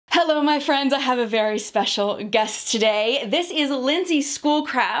Hello my friends, I have a very special guest today. This is Lindsay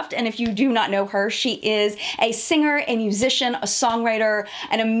Schoolcraft, and if you do not know her, she is a singer, a musician, a songwriter,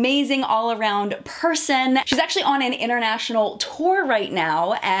 an amazing all-around person. She's actually on an international tour right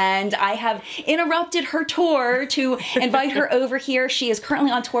now, and I have interrupted her tour to invite her over here. She is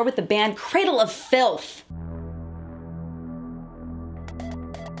currently on tour with the band Cradle of Filth.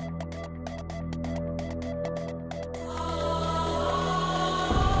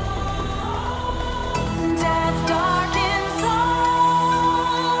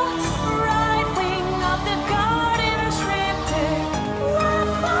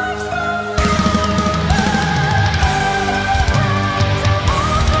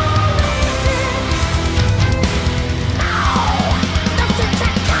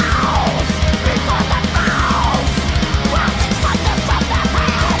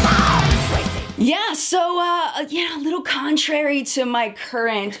 Yeah, a little contrary to my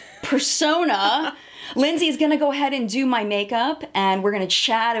current persona, Lindsay's gonna go ahead and do my makeup, and we're gonna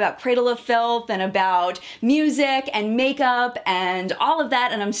chat about Cradle of Filth and about music and makeup and all of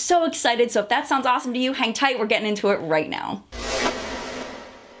that, and I'm so excited. So if that sounds awesome to you, hang tight, we're getting into it right now.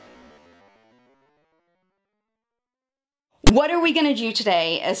 What are we gonna do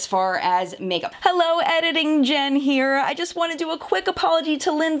today as far as makeup? Hello, editing Jen here. I just want to do a quick apology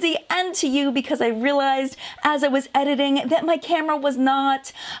to Lindsay and to you because I realized as I was editing that my camera was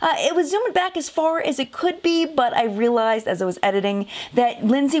not, it was zoomed back as far as it could be, but I realized as I was editing that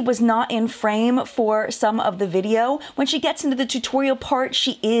Lindsay was not in frame for some of the video. When she gets into the tutorial part,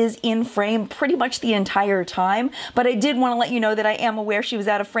 she is in frame pretty much the entire time, but I did want to let you know that I am aware she was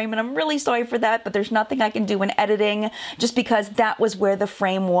out of frame, and I'm really sorry for that, but there's nothing I can do in editing just because that was where the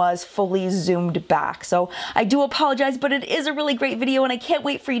frame was fully zoomed back. So I do apologize, but it is a really great video and I can't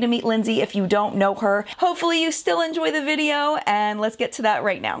wait for you to meet Lindsay if you don't know her. Hopefully you still enjoy the video, and let's get to that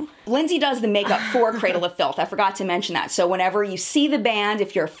right now. Lindsay does the makeup for Cradle of Filth. I forgot to mention that. So whenever you see the band,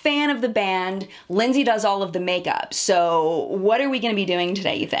 if you're a fan of the band, Lindsay does all of the makeup. So what are we gonna be doing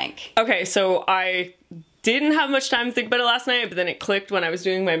today, you think? Okay, so I didn't have much time to think about it last night, but then it clicked when I was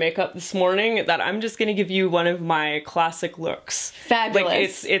doing my makeup this morning that I'm just gonna give you one of my classic looks.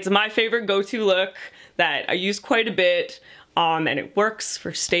 Fabulous. Like it's my favorite go-to look that I use quite a bit, and it works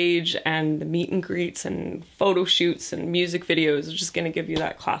for stage and the meet and greets and photo shoots and music videos. I'm just gonna give you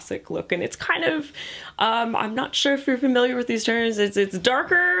that classic look, and it's kind of, I'm not sure if you're familiar with these terms. It's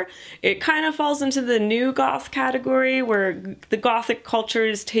darker. It kind of falls into the new goth category, where the gothic culture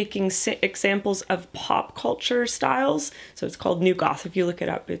is taking examples of pop culture styles. So it's called Nu Goth. If you look it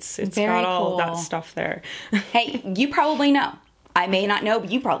up, it's got all that stuff there. Hey, you probably know. I may not know,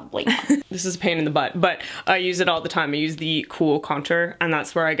 but you probably know. This is a pain in the butt, but I use it all the time. I use the Cool contour, and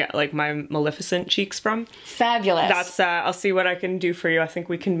that's where I get like my Maleficent cheeks from. Fabulous. That's, I'll see what I can do for you. I think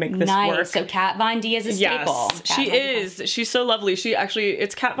we can make this work. So Kat Von D is a staple. Yes, she is. She's so lovely. She actually,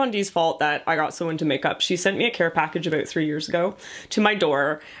 it's Kat Von D's fault that I got so into makeup. She sent me a care package about 3 years ago to my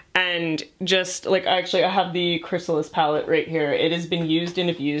door, and just like, actually I have the Chrysalis palette right here. It has been used and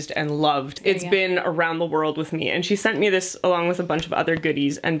abused and loved. It's been around the world with me, and she sent me this along with a bunch of other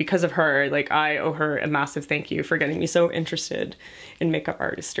goodies, and because of her, like, I owe her a massive thank you for getting me so interested in makeup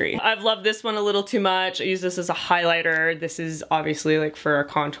artistry. I've loved this one a little too much. I use this as a highlighter. This is obviously like for a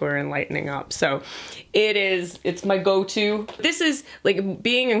contour and lightening up. So it's my go-to. This is like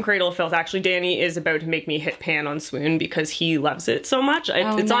being in Cradle of Filth. Actually, Danny is about to make me hit pan on Swoon because he loves it so much.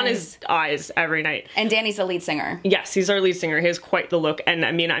 It's on his eyes every night. And Danny's the lead singer. Yes, he's our lead singer. He has quite the look, and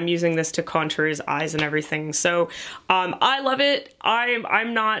I mean, I'm using this to contour his eyes and everything. So I love it.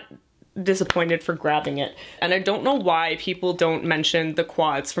 I'm not disappointed for grabbing it, and I don't know why people don't mention the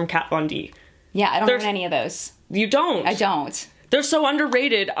quads from Kat Von D. Yeah, I don't know any of those. You don't? I don't. They're so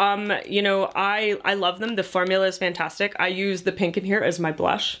underrated. You know, I love them. The formula is fantastic. I use the pink in here as my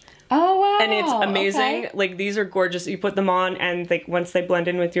blush. Oh wow. And it's amazing. Okay. Like, these are gorgeous. You put them on, and like once they blend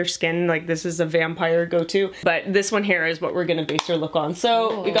in with your skin, like, this is a vampire go-to. But this one here is what we're gonna base your look on.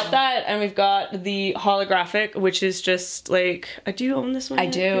 So we got that, and we've got the holographic, which is just like, do you own this one? I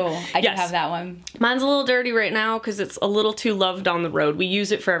do. I do have that one. Mine's a little dirty right now because it's a little too loved on the road. We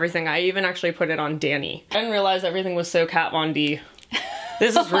use it for everything. I even actually put it on Danny. I didn't realize everything was so Kat Von D.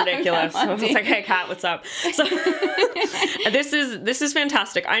 This is ridiculous. I was like, hey Kat, what's up? So this is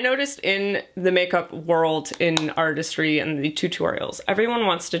fantastic. I noticed in the makeup world, in artistry and the tutorials, everyone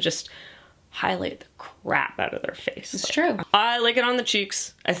wants to just highlight the crap out of their face. It's true. I like it on the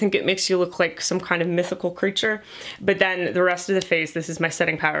cheeks. I think it makes you look like some kind of mythical creature. But then the rest of the face, this is my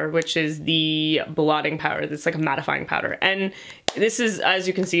setting powder, which is the blotting powder. That's like a mattifying powder. And this is, as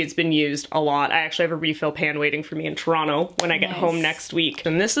you can see, it's been used a lot. I actually have a refill pan waiting for me in Toronto when I get home next week.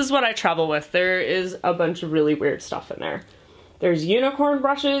 And this is what I travel with. There is a bunch of really weird stuff in there. There's unicorn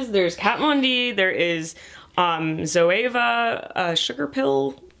brushes, there's Kat Von D, there is Zoeva, Sugar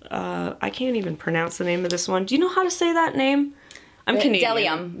Pill. I can't even pronounce the name of this one. Do you know how to say that name? I'm Canadian.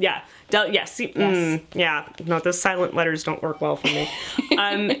 Delium. Yeah. Yes. Yeah. No, those silent letters don't work well for me.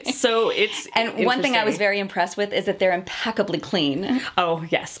 So it's And one thing I was very impressed with is that they're impeccably clean. Oh,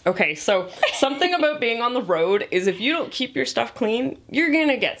 yes. Okay, so something about being on the road is if you don't keep your stuff clean, you're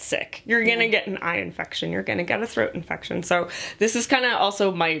gonna get sick. You're gonna get an eye infection. You're gonna get a throat infection. So this is kind of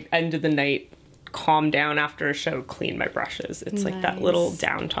also my end of the night calm down after a show, clean my brushes. It's like that little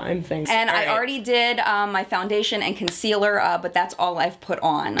downtime thing. And I already did my foundation and concealer, but that's all I've put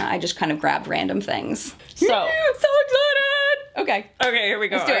on. I just kind of grabbed random things. So excited! Okay. Okay, here we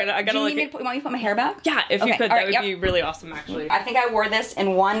go. Let's do it. I gotta want me to put my hair back? Yeah, if you could, that would be really awesome, actually. I think I wore this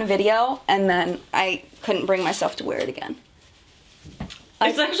in one video, and then I couldn't bring myself to wear it again.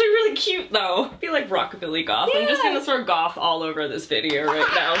 It's actually really cute, though. I feel like rockabilly goth. Yeah. I'm just gonna throw goth all over this video right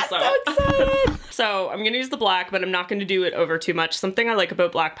now. So excited! So I'm gonna use the black, but I'm not gonna do it over too much. Something I like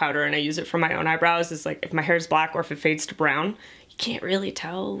about black powder, and I use it for my own eyebrows, is like if my hair is black or if it fades to brown, you can't really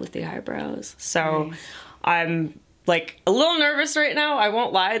tell with the eyebrows. So I'm like a little nervous right now. I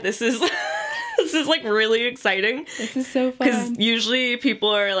won't lie. This is this is like really exciting. This is so fun. Because usually people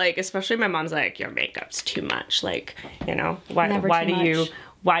are like, especially my mom's like, your makeup's too much. Like, you know, why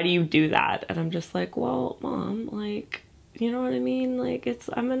do you do that? And I'm just like, well, Mom, like, you know what I mean? Like,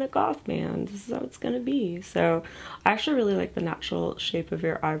 I'm in a goth band. This is how it's gonna be. So I actually really like the natural shape of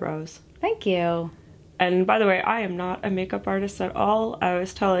your eyebrows. Thank you. And by the way, I am not a makeup artist at all. I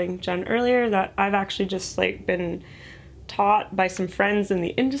was telling Jen earlier that I've actually just like been taught by some friends in the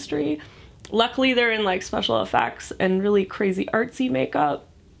industry. Luckily, they're in like special effects and really crazy artsy makeup.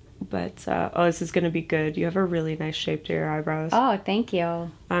 But, oh, this is gonna be good. You have a really nice shape to your eyebrows. Oh, thank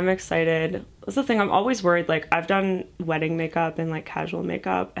you. I'm excited. That's the thing, I'm always worried, like, I've done wedding makeup and like casual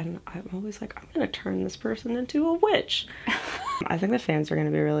makeup, and I'm always like, I'm gonna turn this person into a witch. I think the fans are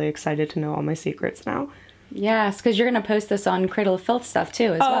gonna be really excited to know all my secrets now. Yes, because you're going to post this on Cradle of Filth stuff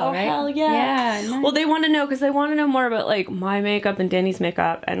too as well, right? Oh, hell yeah. Yeah, nice. Well, they want to know, because they want to know more about, like, my makeup and Danny's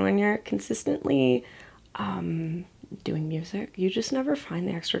makeup. And when you're consistently doing music, you just never find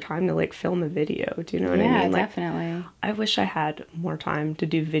the extra time to, like, film a video. Do you know what I mean? Yeah, like, definitely. I wish I had more time to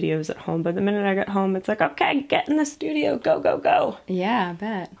do videos at home. But the minute I get home, it's like, okay, get in the studio. Go, go, go. Yeah, I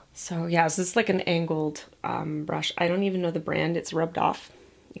bet. So, yeah, so this is like an angled brush. I don't even know the brand. It's rubbed off.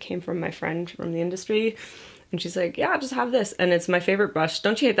 It came from my friend from the industry, and she's like, yeah, just have this. And it's my favorite brush.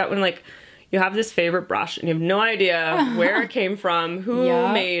 Don't you hate that when, like, you have this favorite brush and you have no idea where it came from, who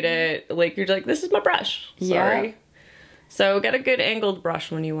made it. Like, you're like, this is my brush. Sorry. Yeah. So get a good angled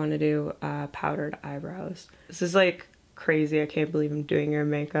brush when you want to do powdered eyebrows. This is like crazy. I can't believe I'm doing your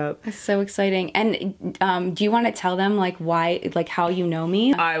makeup. That's so exciting. And do you want to tell them like why, like how you know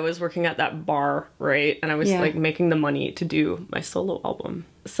me? I was working at that bar, right? And I was like making the money to do my solo album.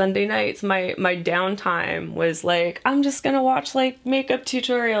 Sunday nights, my downtime was like, I'm just gonna watch like makeup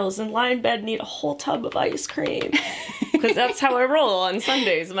tutorials and lie in bed and eat a whole tub of ice cream. Because that's how I roll on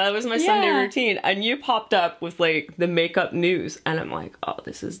Sundays. That was my Sunday routine. And you popped up with like the makeup news, and I'm like, oh,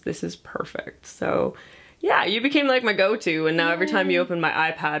 this is perfect. So yeah, you became like my go-to, and now every time you open my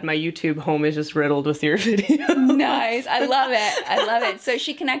iPad, my YouTube home is just riddled with your videos. Nice. I love it. I love it. So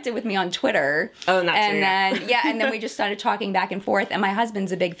she connected with me on Twitter. Oh, and that's and then we just started talking back and forth, and my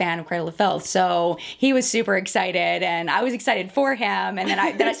husband's a big fan of Cradle of Filth, so he was super excited, and I was excited for him, and then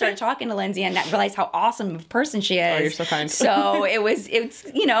I started talking to Lindsay, and I realized how awesome of a person she is. Oh, you're so kind. So it's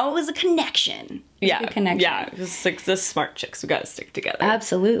you know, it was a connection. Yeah, yeah, just like the smart chicks, we gotta stick together.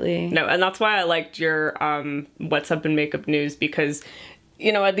 Absolutely. No, and that's why I liked your What's Up in Makeup News, because,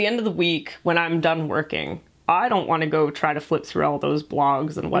 you know, at the end of the week, when I'm done working, I don't want to go try to flip through all those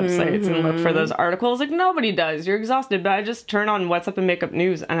blogs and websites and look for those articles. Like, nobody does. You're exhausted, but I just turn on What's Up in Makeup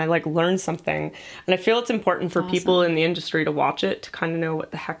News and I, like, learn something. And I feel it's important for people in the industry to watch it, to kind of know what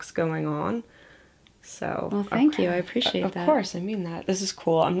the heck's going on. So well, thank you. I appreciate that. Of course, I mean that. This is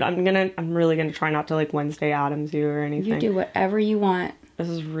cool. I'm really gonna try not to like Wednesday Addams you or anything. You do whatever you want. This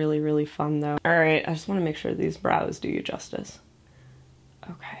is really, really fun though. All right, I just want to make sure these brows do you justice.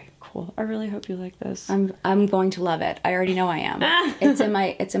 Okay, cool. I really hope you like this. I'm going to love it. I already know I am. it's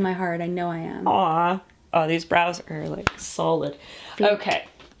in my heart. I know I am. Aw. Oh, these brows are like solid. Okay.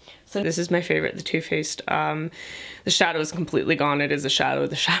 So this is my favorite, the Too Faced. The shadow is completely gone. It is a shadow,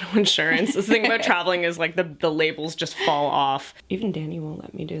 the shadow insurance. The thing about traveling is like the labels just fall off. Even Danny won't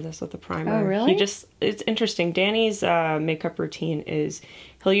let me do this with the primer. Oh, really? It's interesting. Danny's makeup routine is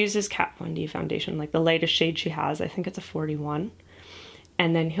he'll use his Kat Von D foundation, like the lightest shade she has. I think it's a 41.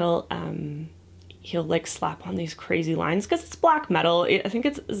 And then he'll like slap on these crazy lines because it's black metal. I think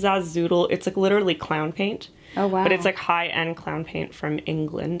it's Zazoodle. It's like literally clown paint. Oh, wow. But it's like high-end clown paint from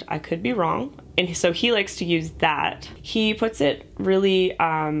England. I could be wrong. And so he likes to use that. He puts it really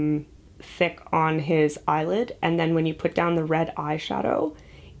thick on his eyelid, and then when you put down the red eyeshadow,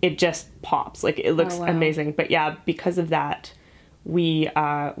 it just pops. Like, it looks amazing. But yeah, because of that, we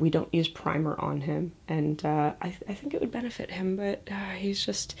don't use primer on him, and I think it would benefit him, but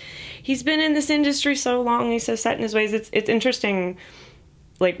he's been in this industry so long, he's so set in his ways. It's interesting,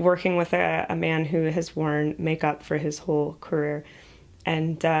 like, working with a man who has worn makeup for his whole career,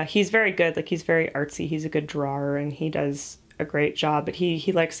 and he's very good. Like, he's very artsy, he's a good drawer, and he does a great job, but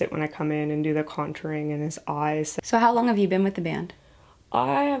he likes it when I come in and do the contouring in his eyes. So how long have you been with the band?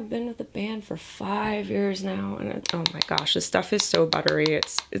 I have been with the band for 5 years now, and oh my gosh, this stuff is so buttery.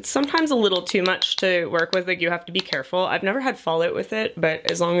 It's sometimes a little too much to work with. Like, you have to be careful. I've never had fallout with it, but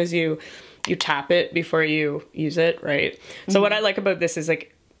as long as you tap it before you use it, right? So what I like about this is,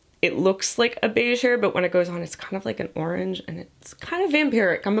 like, it looks like a beige here, but when it goes on, it's kind of like an orange, and it's kind of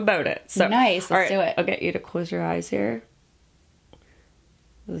vampiric. I'm about it. So nice, let's do it. I'll get you to close your eyes here.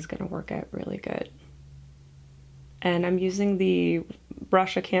 This is gonna work out really good. And I'm using the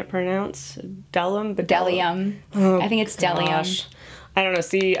brush I can't pronounce, Bdellium. Oh, I think it's Bdellium. I don't know.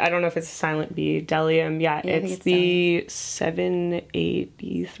 See, I don't know if it's a silent B. Bdellium. Yeah, it's the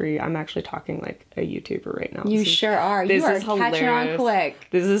 783. I'm actually talking like a YouTuber right now. You sure are. You are catching on quick.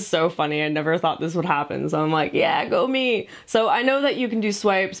 This is so funny. I never thought this would happen. So I'm like, yeah, go me. So I know that you can do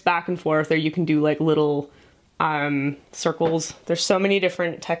swipes back and forth, or you can do like little circles. There's so many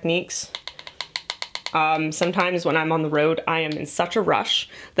different techniques. Sometimes when I'm on the road, I am in such a rush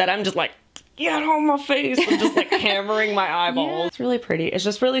that I'm just like, get on my face. I'm just like hammering my eyeballs. Yeah. It's really pretty. It's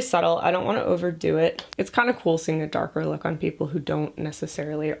just really subtle. I don't want to overdo it. It's kind of cool seeing a darker look on people who don't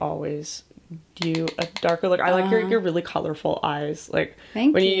necessarily always do a darker look. I like your really colorful eyes. Like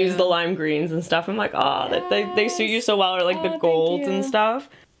when you use the lime greens and stuff, I'm like, oh, yes. they suit you so well, or like the golds and stuff.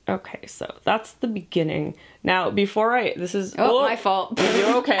 Okay, so that's the beginning. Now, before this is... Oh, my fault.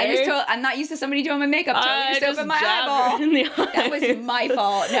 You okay? I'm not used to somebody doing my makeup. Totally just opened my eyeball. In the eye. That was my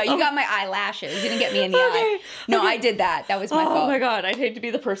fault. No, you got my eyelashes. You didn't get me in the eye. No, I did that. That was my fault. Oh my god, I'd hate to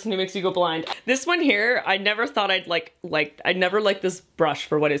be the person who makes you go blind. This one here, I never thought I'd I never liked this brush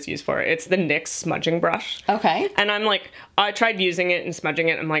for what it's used for. It's the NYX smudging brush. Okay. And I'm like, I tried using it and smudging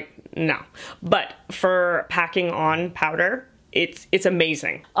it. I'm like, no. But for packing on powder, it's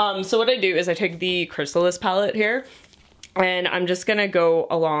amazing. So what I do is I take the Chrysalis palette here, and I'm just gonna go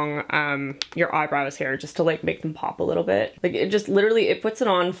along your eyebrows here just to like make them pop a little bit. Like, it just literally, it puts it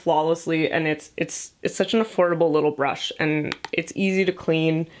on flawlessly, and it's such an affordable little brush, and it's easy to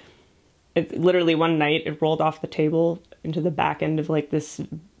clean. It literally, one night it rolled off the table into the back end of like this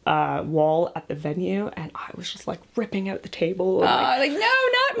wall at the venue, and I was just like ripping out the table. And, like, no,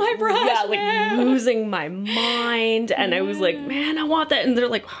 not my brush. Yeah, like losing my mind. And I was like, man, I want that. And they're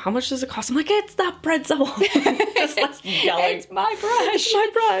like, how much does it cost? I'm like, it's that pretzel. Just like yelling. It's my brush. It's my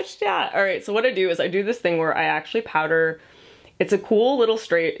brush. Yeah. All right. So what I do is I do this thing where I actually powder. It's a cool little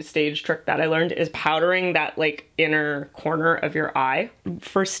stage trick that I learned, is powdering that like inner corner of your eye.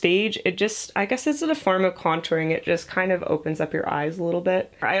 For stage, it just, I guess it's a form of contouring. It just kind of opens up your eyes a little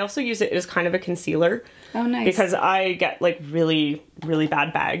bit. I also use it as kind of a concealer. Oh, nice. Because I get like really, really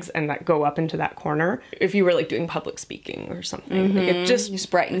bad bags and that go up into that corner. If you were like doing public speaking or something, like, it just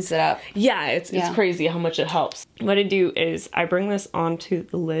brightens it up. Yeah, it's crazy how much it helps. What I do is I bring this onto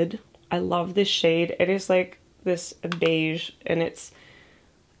the lid. I love this shade. It is like this beige, and it's,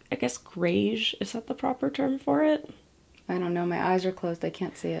 I guess, grayish. Is that the proper term for it? I don't know. My eyes are closed. I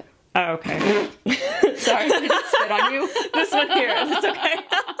can't see it. Oh, okay. Sorry, I just spit on you. This one here. It's okay.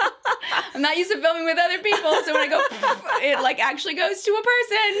 I'm not used to filming with other people, so when I go, it like actually goes to a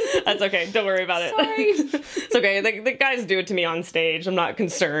person. That's okay. Don't worry about it. Sorry. It's okay. The guys do it to me on stage. I'm not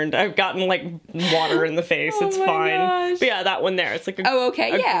concerned. I've gotten like water in the face. It's fine. Gosh. But yeah, that one there. It's like a,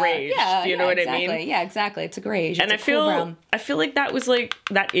 grayish. Yeah, do you know what I mean? Yeah, exactly. It's a grayish. And I feel like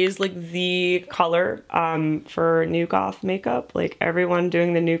that is like the color for Nu Goth makeup. Like, everyone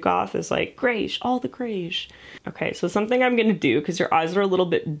doing the Nu Goth is like grayish, all the grayish. Okay, so something I'm gonna do, because your eyes are a little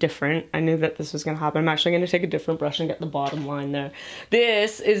bit different. I knew that this was gonna happen. I'm actually gonna take a different brush and get the bottom line there.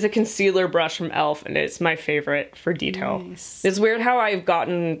 This is a concealer brush from e.l.f. and it's my favorite for detail. Nice. It's weird how I've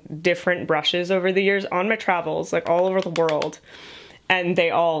gotten different brushes over the years on my travels, like all over the world, and they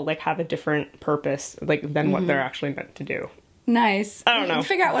all like have a different purpose, like than what they're actually meant to do. Nice. I don't know.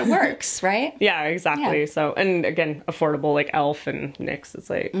 Figure out what works, right? Yeah, exactly. Yeah. So, and again, affordable, like e.l.f. and NYX. It's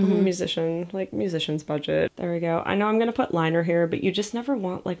like musician's budget. There we go. I know I'm gonna put liner here, but you just never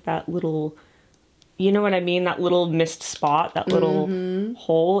want like that little, you know what I mean? That little missed spot, that little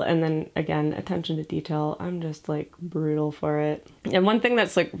hole. And then again, attention to detail. I'm just like brutal for it. And one thing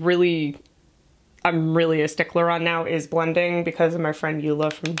that's like really, I'm really a stickler on now is blending, because of my friend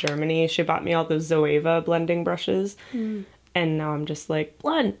Eula from Germany. She bought me all those Zoeva blending brushes. And now I'm just like,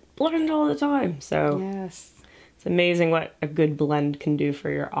 blend all the time. So Yes. it's amazing what a good blend can do for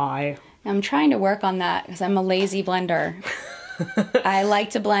your eye. I'm trying to work on that because I'm a lazy blender. I like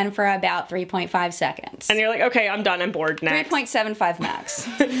to blend for about 3.5 seconds. And you're like, okay, I'm done, I'm bored, next. 3.75 max.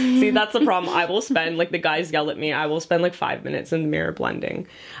 See, that's the problem. I will spend, like the guys yell at me, I will spend like 5 minutes in the mirror blending.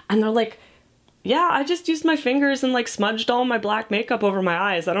 And they're like, yeah, I just used my fingers and like smudged all my black makeup over my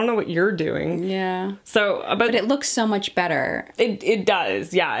eyes. I don't know what you're doing. Yeah. So, But it looks so much better. It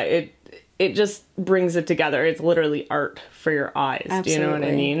does, yeah. It just brings it together. It's literally art for your eyes. Absolutely. Do you know what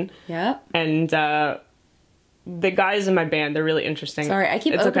I mean? Yep. And the guys in my band, they're really interesting. Sorry, I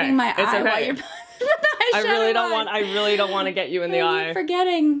keep opening my eye while you're putting the eyeshadow I really don't want to get you in the eye. I keep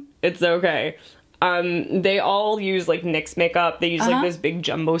forgetting. It's okay. They all use like NYX makeup. They use like those big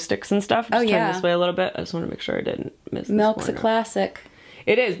jumbo sticks and stuff. Just turn this way a little bit. I just want to make sure I didn't miss this Milk's a corner. classic.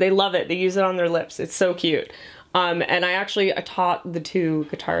 It is. They love it. They use it on their lips. It's so cute. And I taught the two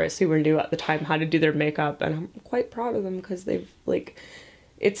guitarists who were new at the time how to do their makeup, and I'm quite proud of them because they've like,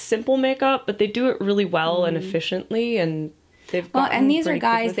 it's simple makeup, but they do it really well and efficiently, and they've and these are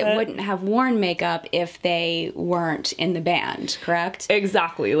guys that wouldn't have worn makeup if they weren't in the band, correct?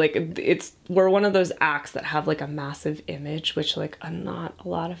 Exactly. Like we're one of those acts that have like a massive image, which like not a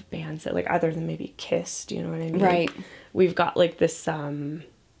lot of bands that like, other than maybe Kiss, do you know what I mean? Right. We've got like this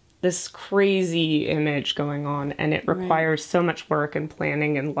this crazy image going on, and it requires so much work and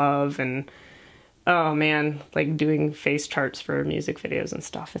planning and love, and oh man, like doing face charts for music videos and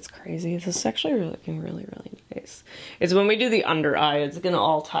stuff. It's crazy. This is actually looking really, really nice. It's when we do the under eye, it's gonna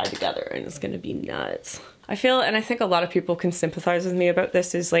all tie together and it's gonna be nuts. I feel, and I think a lot of people can sympathize with me about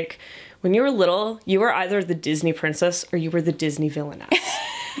this, is like, when you were little, you were either the Disney princess or you were the Disney villainess.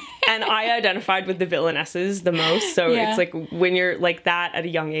 And I identified with the villainesses the most, so it's like when you're like that at a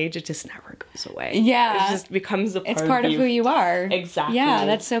young age, it just never goes away. Yeah. It just becomes It's part of who you are. Exactly. Yeah,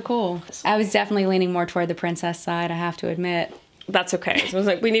 that's so cool. I was definitely leaning more toward the princess side, I have to admit. That's okay. So I was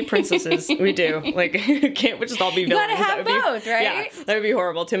like, we need princesses. We do. Like, can't we just all be villains? You gotta have both, right? Yeah, that would be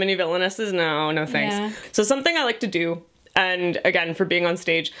horrible. Too many villainesses? No thanks. Yeah. So something I like to do, and again, for being on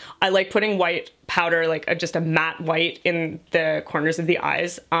stage, I like putting white powder, like just a matte white in the corners of the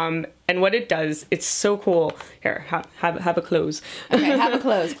eyes. And what it does, it's so cool. Here, have a close. Okay, have a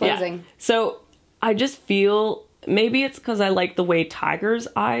closing. Yeah. So I just feel, maybe it's because I like the way tigers'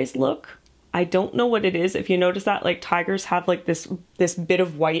 eyes look. I don't know what it is. If you notice that, like tigers have like this bit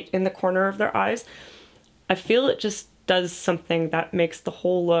of white in the corner of their eyes. I feel it just does something that makes the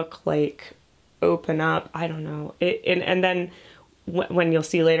whole look like open up. I don't know. And then when you'll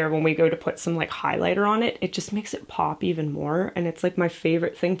see later when we go to put some like highlighter on it, it just makes it pop even more. And it's like my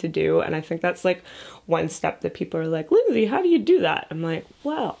favorite thing to do. And I think that's like one step that people are like, Lindsay, how do you do that? I'm like,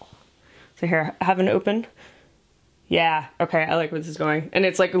 well, so here, have an open. Yeah, okay, I like where this is going. And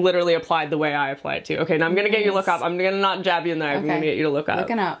it's like literally applied the way I apply it to. Okay, now I'm gonna get you to look up. I'm gonna not jab you in the eye. I'm gonna get you to look up.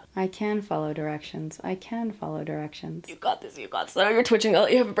 Looking up. I can follow directions. I can follow directions. You got this, you got this. Oh, you're twitching. I'll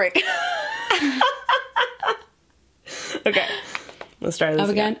let you have a break. Okay, let's try this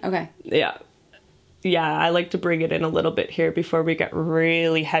again. Okay. Yeah. Yeah, I like to bring it in a little bit here before we get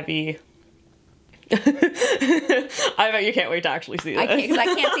really heavy. I bet you can't wait to actually see this. I can't, because I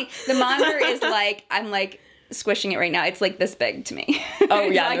can't see. The monitor is like, I'm like squishing it right now. It's like this big to me. Oh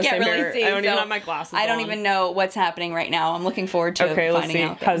yeah, so I can't really see. I don't even have my glasses I don't on. even know what's happening right now. I'm looking forward to finding let's see.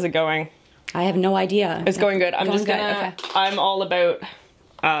 out. How's it going? I have no idea. It's going good. I'm just gonna. Okay. I'm all about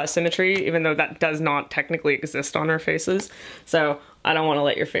symmetry, even though that does not technically exist on our faces. So I don't want to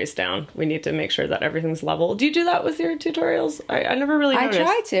let your face down. We need to make sure that everything's level. Do you do that with your tutorials? I never really noticed. I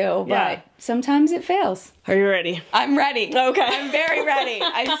try to, but sometimes it fails. Are you ready? I'm ready. Okay. I'm very ready.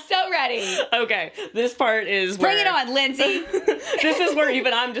 I'm so ready. Okay. This part is where... Bring it on, Lindsay. This is where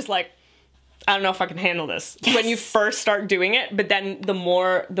even I'm just like... I don't know if I can handle this. Yes. When you first start doing it, but then the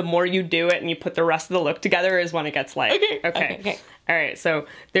more you do it and you put the rest of the look together is when it gets light. Okay. All right, so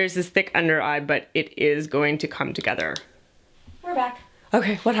there's this thick under eye, but it is going to come together. We're back.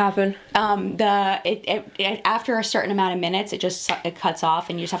 Okay, what happened? After a certain amount of minutes, it cuts off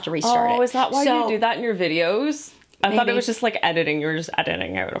and you just have to restart it. Oh, is that why you do that in your videos? I thought it was just like editing. You were just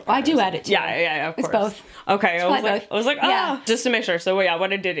editing out of I do edit too. Yeah, of course. It's both. Okay, I was like, just to make sure. So yeah,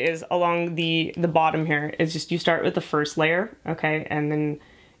 what I did is along the bottom here is just you start with the first layer, okay, and then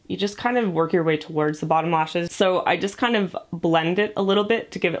you just kind of work your way towards the bottom lashes. So I just kind of blend it a little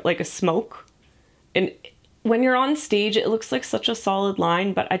bit to give it like a smoke. And when you're on stage, it looks like such a solid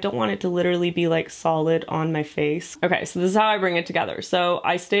line, but I don't want it to literally be like solid on my face. Okay, so this is how I bring it together. So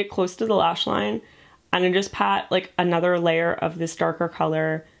I stay close to the lash line and I just pat like another layer of this darker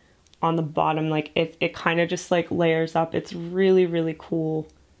color on the bottom. Like it kind of just like layers up. It's really, really cool.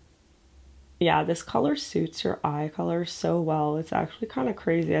 Yeah, this color suits your eye color so well. It's actually kind of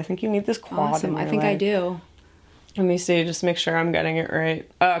crazy. I think you need this quad. Awesome. I think I do. Let me see, just make sure I'm getting it right.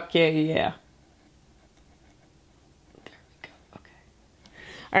 Okay, yeah. There we go, okay.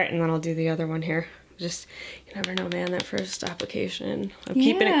 All right, and then I'll do the other one here. Just, you never know, man, that first application. I'm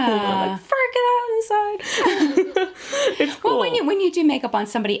keeping it cool, but I'm like, frick it out inside. It's cool. Well, when you do makeup on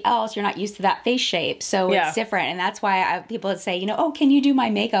somebody else, you're not used to that face shape, so it's different. And that's why people say, you know, oh, can you do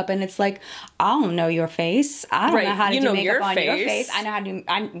my makeup? And it's like, I don't know your face. I don't know how to do makeup on your face. I know how to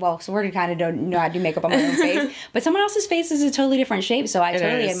do, well, so we're kind of don't know how to do makeup on my own face. But someone else's face is a totally different shape, so I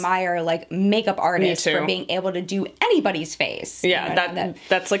totally admire like makeup artists for being able to do anybody's face. Yeah, you know,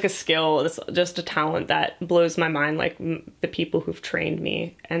 that's like a skill. It's just a talent that blows my mind, like the people who've trained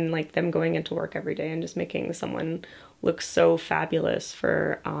me and like them going into work every day and just making someone look so fabulous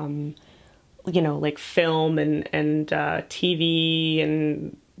for you know, like film and TV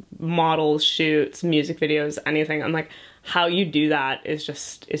and models, shoots, music videos, anything. I'm like, how you do that is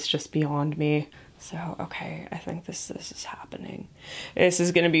just beyond me. So okay, I think this is happening. This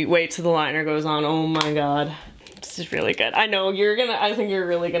is gonna be, wait till the liner goes on. Oh my god. This is really good. I know I think you're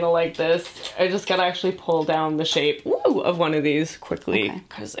really gonna like this. I just gotta actually pull down the shape of one of these quickly.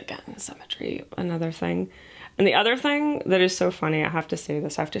 Because again, symmetry, another thing. And the other thing that is so funny, I have to say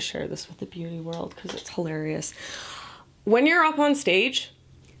this, I have to share this with the beauty world because it's hilarious. When you're up on stage,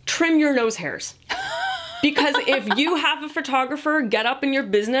 trim your nose hairs. Because if you have a photographer get up in your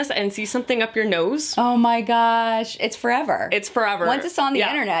business and see something up your nose. Oh my gosh. It's forever. It's forever. Once it's on the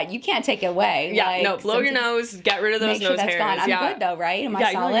internet, you can't take it away. Yeah, like, no, blow your nose, get rid of those nose hairs. Gone. I'm good though, right? Am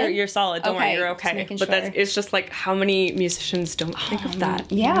I solid? You're solid. Don't worry, you're okay. But it's just like how many musicians don't think of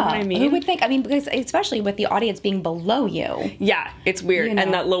that. Yeah. You know what I mean? Who would think? I mean, because especially with the audience being below you. Yeah, it's weird. You know?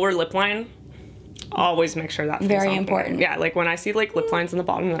 And that lower lip line, always make sure that's very important. Yeah, like when I see like lip lines in the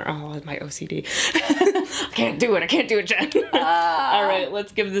bottom, they're, oh, my OCD. I can't do it, Jen. All right,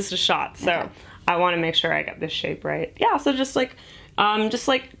 let's give this a shot. So I want to make sure I get this shape right. Yeah, so just like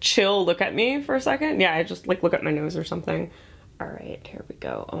chill, look at me for a second. Yeah, I just like look at my nose or something. All right, here we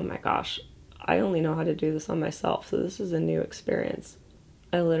go. Oh my gosh, I only know how to do this on myself, so this is a new experience.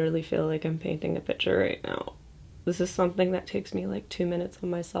 I literally feel like I'm painting a picture right now. This is something that takes me like 2 minutes on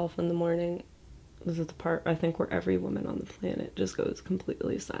myself in the morning. This is the part, I think, where every woman on the planet just goes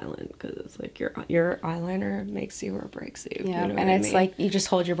completely silent because it's like your eyeliner makes you or breaks you. Yeah, you know and it's like you just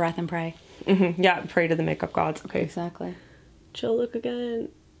hold your breath and pray. Yeah, pray to the makeup gods. Okay. Exactly. Chill look again.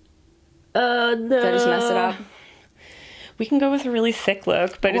 No. Did I just mess it up? We can go with a really thick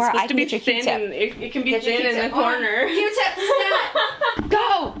look, but it's supposed to be thin. And it can be thin in the corner. Q-tip,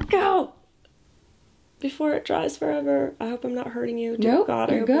 snap! Go! Before it dries forever. I hope I'm not hurting you. Nope,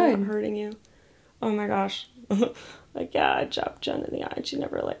 God, I hope good. I'm not hurting you. Oh my gosh. Like, yeah, I jabbed Jen in the eye and she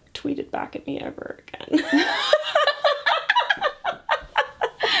never like tweeted back at me ever again.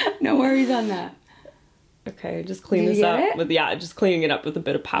 No worries on that. Okay, just clean this up with, just cleaning it up with a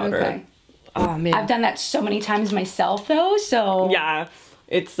bit of powder. Okay. Oh man. I've done that so many times myself though, so. Yeah,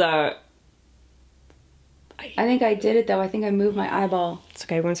 it's I think I did it though. I think I moved my eyeball. It's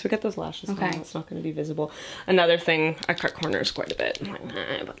okay. Once we get those lashes on, it's not going to be visible. Another thing, I cut corners quite a bit. I'm like, nah,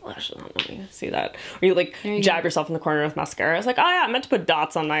 I put lashes on. Let me see that. Or you like jab yourself in the corner with mascara. I was like, oh yeah, I meant to put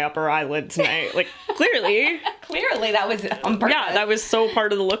dots on my upper eyelid tonight. Like clearly. Clearly that was on purpose. Yeah, that was so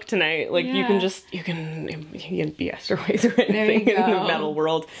part of the look tonight. Like you can BS your way through anything in the metal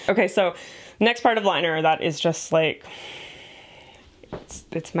world. Okay, so next part of liner that is just like,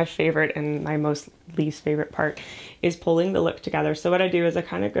 it's my favorite and my most least favorite part is pulling the look together. So what I do is I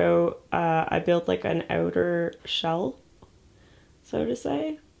kind of go, I build like an outer shell, so to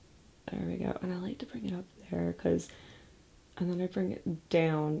say. There we go. And I like to bring it up there because and then I bring it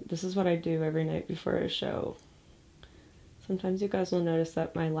down. This is what I do every night before a show. Sometimes you guys will notice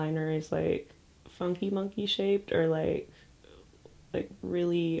that my liner is like funky monkey shaped, or like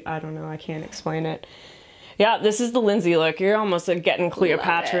really, I don't know, I can't explain it. Yeah, this is the Lindsay look. You're almost like getting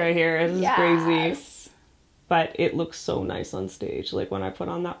Cleopatra here. This is crazy. But it looks so nice on stage. Like when I put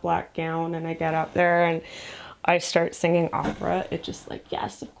on that black gown and I get up there and I start singing opera, it just like,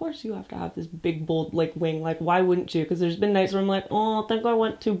 yes, of course you have to have this big bold like wing. Like why wouldn't you? Because there's been nights where I'm like, oh, I think I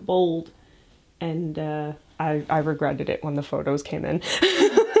went too bold. And I regretted it when the photos came in.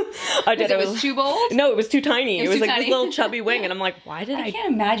 I did. It was too bold? No, it was too tiny. It was like tiny? This little chubby wing, and I'm like, why did I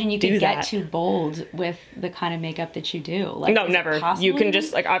can't imagine you could get that? too bold with the kind of makeup that you do. Like, no, never. You can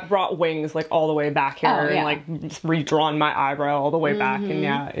just, like, I brought wings, like, all the way back here, and, like, redrawn my eyebrow all the way back, and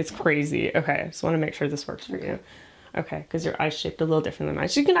yeah, it's crazy. Okay, I just want to make sure this works for you. Okay, because your eyes shaped a little different than mine.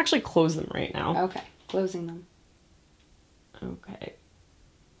 So you can actually close them right now. Okay, closing them. Okay.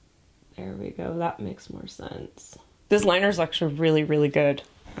 There we go. That makes more sense. This liner is actually really, really good.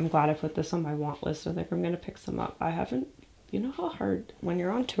 I'm glad I put this on my want list. I think I'm going to pick some up. I haven't, you know how hard, when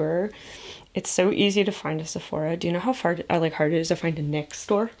you're on tour, it's so easy to find a Sephora. Do you know how hard it is to find a NYX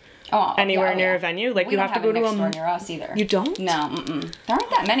store? Oh, anywhere near a venue? Like, you have to go to a store near us either. You don't? No, there aren't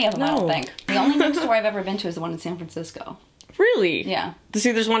that many of them, I don't think. The only NYX store I've ever been to is the one in San Francisco. Really? Yeah.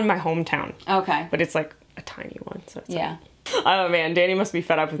 See, there's one in my hometown. Okay. But it's like a tiny one, so it's yeah. Oh man, Danny must be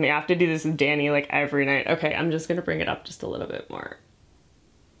fed up with me. I have to do this with Danny like every night. Okay, I'm just gonna bring it up just a little bit more.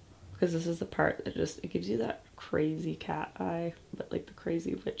 Because this is the part that just, it gives you that crazy cat eye, but like the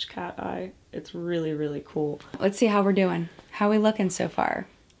crazy witch cat eye. It's really, really cool. Let's see how we're doing. How are we looking so far?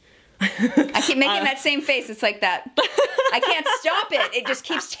 I keep making that same face. It's like that. I can't stop it. It just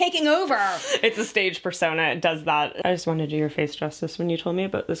keeps taking over. It's a stage persona. It does that. I just wanted to do your face justice when you told me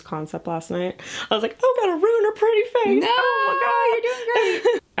about this concept last night. I was like, oh, I'm gonna ruin her pretty face. No, oh my God, you're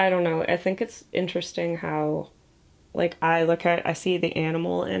doing great. I don't know. I think it's interesting how, like, I see the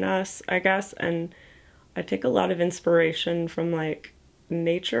animal in us, I guess, and I take a lot of inspiration from, like,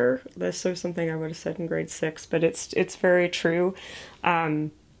 nature. This was something I would have said in grade 6, but it's very true.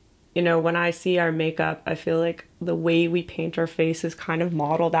 You know, when I see our makeup, I feel like the way we paint our face is kind of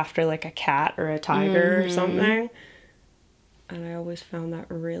modeled after like a cat or a tiger or something. And I always found that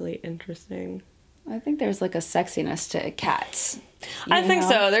really interesting. I think there's like a sexiness to cats. I think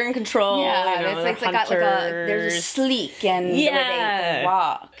so. They're in control. Yeah, you know, it's got like there's a sleek and the way they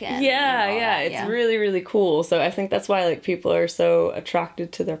walk. And, it's really, really cool. So I think that's why like people are so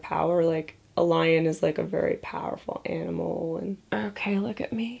attracted to their power. Like a lion is like a very powerful animal. And okay, look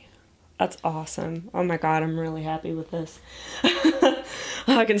at me. That's awesome. Oh my God, I'm really happy with this.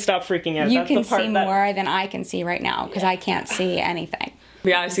 I can stop freaking out. You can see more than I can see right now because I can't see anything.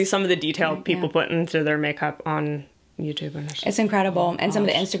 Yeah, I see some of the detail people put into their makeup on YouTube. And it's incredible. And some of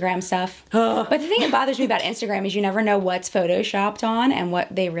the Instagram stuff. But the thing that bothers me about Instagram is you never know what's photoshopped on and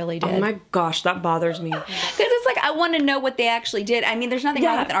what they really did. Oh my gosh, that bothers me. Because it's like, I want to know what they actually did. I mean, there's nothing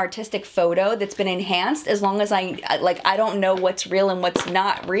wrong with an artistic photo that's been enhanced as long as I don't know what's real and what's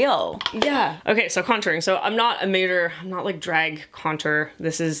not real. Yeah. Okay, so contouring. So I'm not like drag contour.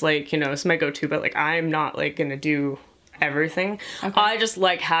 This is like, you know, it's my go-to, but like I'm not like gonna do everything. Okay. I just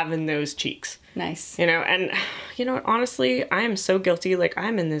like having those cheeks. Nice. You know, and you know, honestly, I am so guilty. Like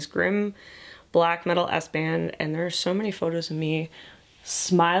I'm in this grim black metal S-band and there's so many photos of me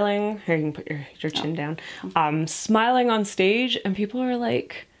smiling. Here, you can put your chin down. Smiling on stage and people are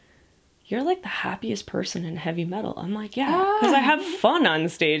like, you're like the happiest person in heavy metal. I'm like, yeah, because I have fun on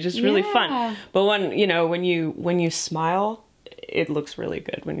stage. It's really fun. But when you smile, it looks really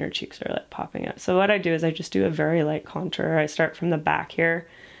good when your cheeks are like popping out. So what I do is I just do a very light contour. I start from the back here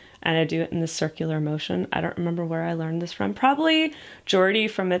and I do it in this circular motion. I don't remember where I learned this from. Probably Jordy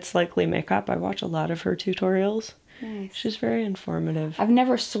from It's Likely Makeup. I watch a lot of her tutorials. Nice. She's very informative. I've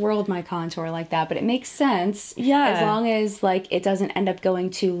never swirled my contour like that, but it makes sense. Yeah. As long as like it doesn't end up going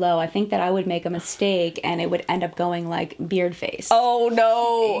too low. I think that I would make a mistake and it would end up going like beard face. Oh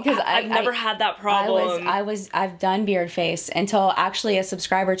no. Because I've never had that problem. I've done beard face until actually a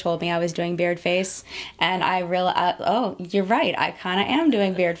subscriber told me I was doing beard face and I realized, oh, you're right. I kind of am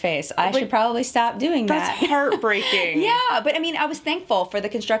doing beard face. I should probably stop doing that. That's heartbreaking. Yeah, but I mean, I was thankful for the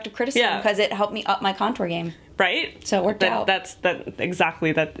constructive criticism because it helped me up my contour game. Right? So it worked out. That's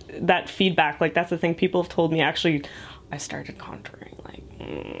exactly that feedback. Like that's the thing people have told me. Actually, I started contouring like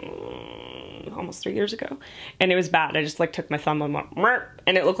almost 3 years ago, and it was bad. I just like took my thumb and went, Merp,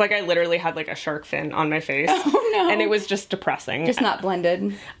 and it looked like I literally had like a shark fin on my face. Oh no! And it was just depressing. Just not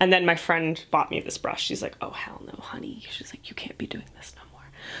blended. And then my friend bought me this brush. She's like, oh hell no, honey. She's like, you can't be doing this no more.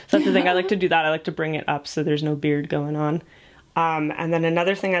 So that's the thing. I like to do that. I like to bring it up so there's no beard going on. And then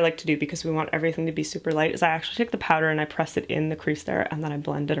another thing I like to do, because we want everything to be super light, is I actually take the powder and I press it in the crease there, and then I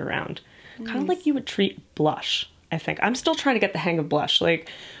blend it around. Nice. Kind of like you would treat blush, I think. I'm still trying to get the hang of blush. Like,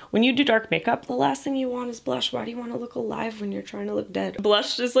 when you do dark makeup, the last thing you want is blush. Why do you want to look alive when you're trying to look dead?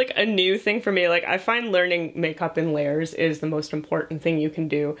 Blush is like a new thing for me. Like, I find learning makeup in layers is the most important thing you can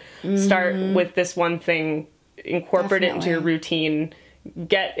do. Start with this one thing, incorporate it into your routine,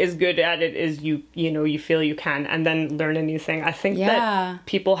 get as good at it as you feel you can, and then learn a new thing. I think that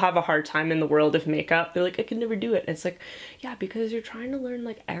people have a hard time in the world of makeup. They're like, I can never do it. And it's like, yeah, because you're trying to learn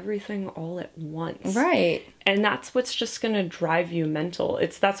like everything all at once. Right. And that's what's just gonna drive you mental.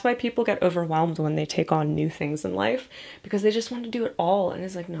 That's why people get overwhelmed when they take on new things in life, because they just want to do it all. And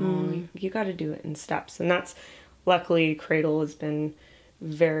it's like, no, you gotta do it in steps. And that's, luckily, Cradle has been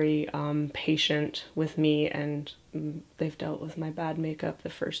very patient with me, and they've dealt with my bad makeup the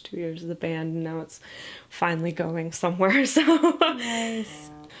first 2 years of the band, and now it's finally going somewhere. So nice.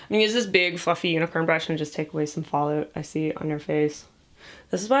 I'm gonna use this big fluffy unicorn brush and just take away some fallout I see on your face.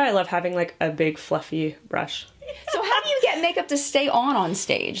 This is why I love having like a big fluffy brush. So how do you get makeup to stay on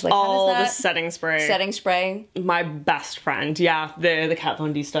stage? Like, all how does that... the setting spray. Setting spray. My best friend. Yeah, the Kat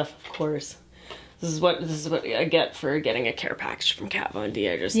Von D stuff, of course. This is what I get for getting a care package from Kat Von D.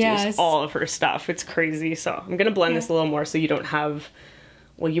 I just use all of her stuff. It's crazy. So I'm gonna blend this a little more so you don't have,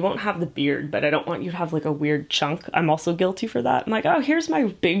 well, you won't have the beard, but I don't want you to have like a weird chunk. I'm also guilty for that. I'm like, oh, here's my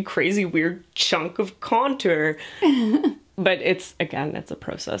big crazy weird chunk of contour. But it's a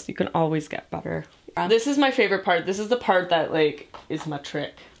process. You can always get better. This is my favorite part. This is the part that like is my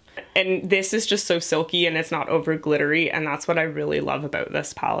trick. And this is just so silky and it's not over glittery, and that's what I really love about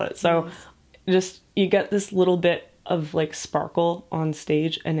this palette. So just, you get this little bit of like sparkle on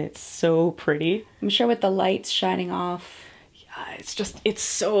stage, and it's so pretty. I'm sure with the lights shining off. Yeah, it's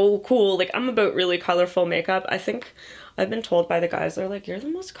so cool. Like, I'm about really colorful makeup. I think I've been told by the guys, they're like, you're the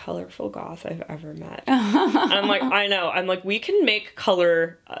most colorful goth I've ever met. And I'm like, I know. I'm like, we can make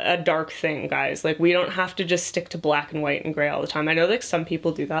color a dark thing, guys. Like, we don't have to just stick to black and white and gray all the time. I know like some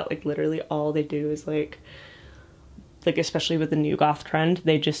people do that. Like, literally all they do is like especially with the Nu Goth trend,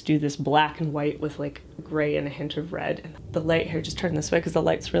 they just do this black and white with like gray and a hint of red. And the light here, just turn this way because the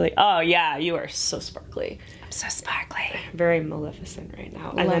light's really, oh yeah, you are so sparkly. I'm so sparkly. Very Maleficent right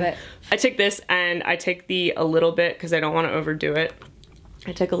now. Love it. I take this and I take a little bit, because I don't want to overdo it.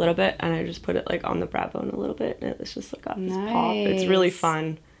 I take a little bit and I just put it like on the brow bone a little bit, and it's just like got this pop. It's really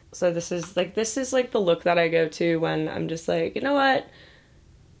fun. So this is like the look that I go to when I'm just like, you know what?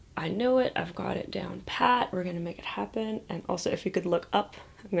 I know it, I've got it down pat, we're gonna make it happen. And also, if you could look up,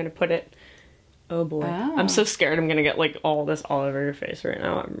 I'm gonna put it, oh boy. Oh. I'm so scared I'm gonna get like all this all over your face right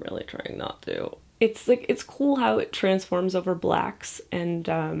now. I'm really trying not to. It's like, it's cool how it transforms over blacks and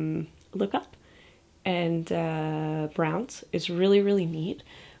look up and browns. It's really, really neat.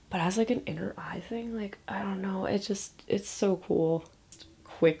 But as like an inner eye thing, like, I don't know, it's so cool.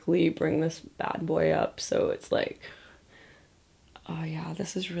 Quickly bring this bad boy up so it's like, oh yeah,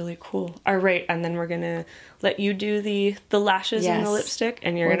 this is really cool. All right, and then we're gonna let you do the lashes and the lipstick,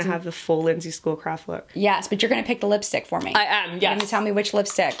 and you're gonna have the full Lindsay Schoolcraft look. Yes, but you're gonna pick the lipstick for me. I am, yes. You're gonna tell me which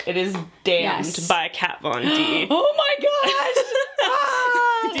lipstick. It is Damned by Kat Von D. Oh my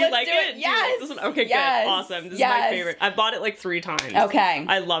gosh! Do you like it? Yes. Do you like this one? Okay, good. Awesome. This is my favorite. I bought it like 3 times. Okay.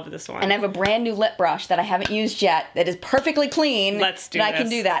 I love this one. And I have a brand new lip brush that I haven't used yet that is perfectly clean. Let's do this. I can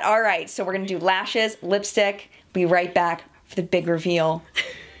do that. All right, so we're gonna do lashes, lipstick. Be right back for the big reveal.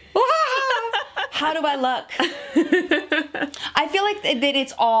 How do I look? I feel like that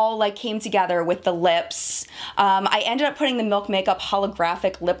it's all like came together with the lips. I ended up putting the Milk Makeup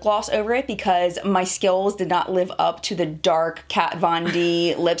holographic lip gloss over it because my skills did not live up to the dark Kat Von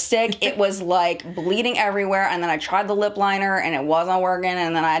D lipstick. It was like bleeding everywhere, and then I tried the lip liner and it wasn't working,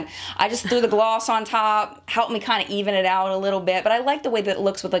 and then I just threw the gloss on top, helped me kind of even it out a little bit. But I like the way that it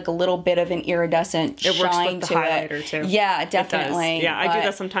looks with like a little bit of an iridescent shine to it. It works with the highlighter too. Yeah, definitely. Yeah, I do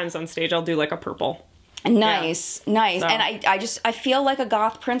that sometimes on stage. I'll do like a purple. Nice, nice. So. And I feel like a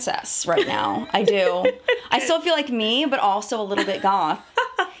goth princess right now. I do. I still feel like me, but also a little bit goth.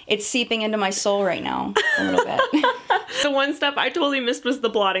 It's seeping into my soul right now a little bit. The one step I totally missed was the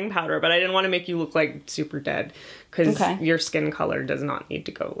blotting powder, but I didn't want to make you look like super dead, because your skin color does not need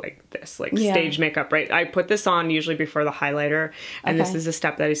to go like this, like stage makeup, right? I put this on usually before the highlighter, and this is a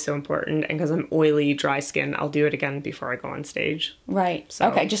step that is so important, and because I'm oily, dry skin, I'll do it again before I go on stage. Right. So,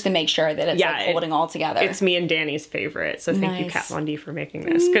 okay, just to make sure that it's like holding all together. It's me and Danny's favorite, so thank you, Kat Von D, for making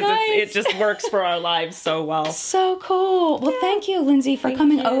this, because it just works for our lives so well. So cool. Well, thank you, Lindsay, for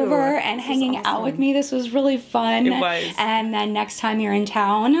coming over and hanging out with me. This was really fun. It was. And then next time you're in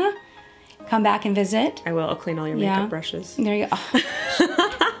town, come back and visit. I will. I'll clean all your makeup brushes. There you go.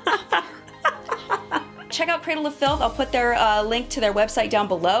 Check out Cradle of Filth. I'll put their link to their website down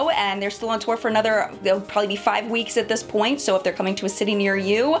below, and they're still on tour for another, they'll probably be 5 weeks at this point, so if they're coming to a city near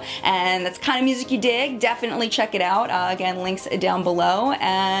you and that's the kind of music you dig, definitely check it out. Again, links down below.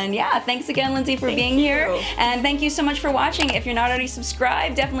 And yeah, thanks again, Lindsay, for being here. And thank you so much for watching. If you're not already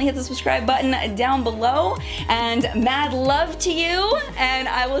subscribed, definitely hit the subscribe button down below. And mad love to you, and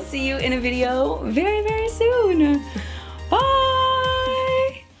I will see you in a video very, very soon.